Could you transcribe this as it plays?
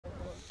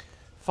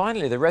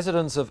Finally, the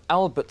residents of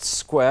Albert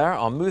Square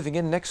are moving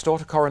in next door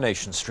to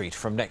Coronation Street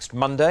from next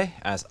Monday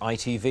as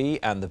ITV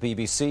and the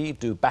BBC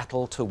do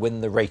battle to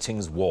win the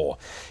ratings war.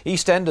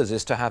 Eastenders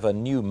is to have a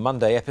new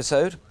Monday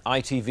episode.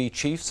 ITV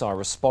chiefs are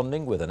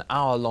responding with an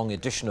hour-long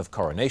edition of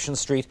Coronation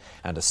Street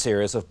and a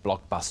series of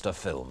blockbuster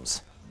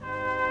films.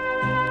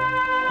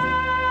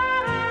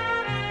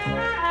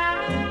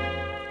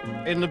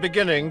 In the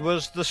beginning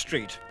was the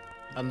street,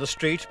 and the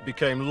street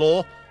became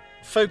law,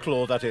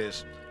 folklore that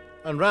is.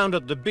 And round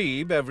at the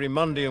Beeb every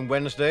Monday and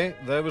Wednesday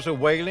there was a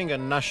wailing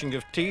and gnashing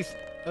of teeth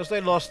as they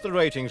lost the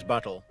ratings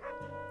battle.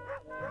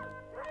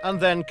 And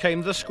then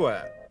came the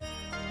square.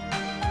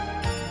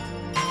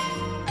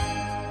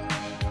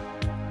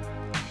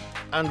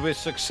 And with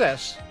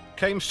success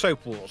came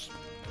soap wars.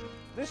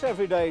 This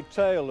everyday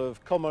tale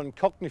of common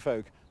Cockney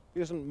folk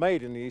isn't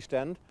made in the East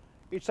End.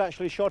 It's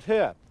actually shot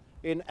here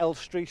in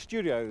Elstree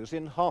Studios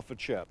in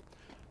Hertfordshire.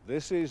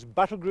 This is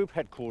Battle Group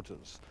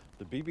Headquarters,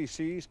 the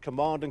BBC's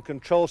command and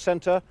control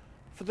centre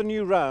for the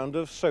new round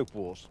of soap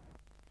wars.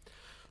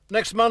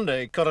 Next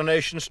Monday,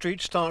 Coronation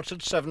Street starts at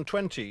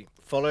 7:20,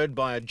 followed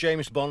by a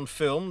James Bond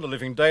film, The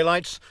Living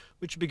Daylights,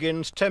 which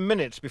begins 10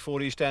 minutes before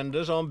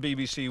EastEnders on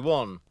BBC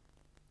One.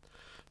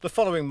 The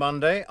following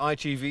Monday,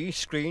 ITV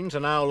screens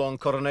an hour-long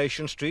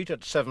Coronation Street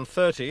at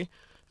 7:30,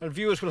 and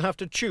viewers will have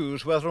to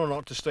choose whether or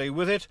not to stay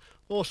with it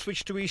or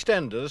switch to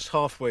EastEnders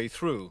halfway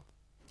through.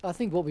 I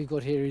think what we've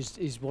got here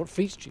is what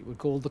Fleet Street would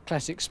call the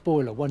classic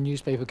spoiler. One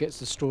newspaper gets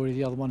the story,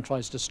 the other one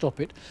tries to stop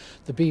it.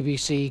 The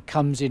BBC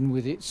comes in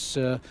with its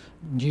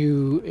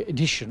new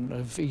edition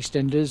of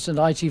EastEnders, and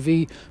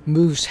ITV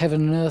moves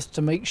heaven and earth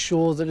to make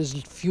sure that as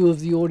few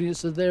of the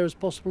audience are there as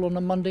possible on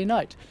a Monday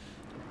night.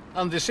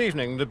 And this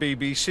evening, the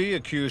BBC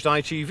accused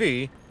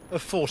ITV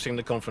of forcing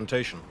the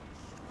confrontation.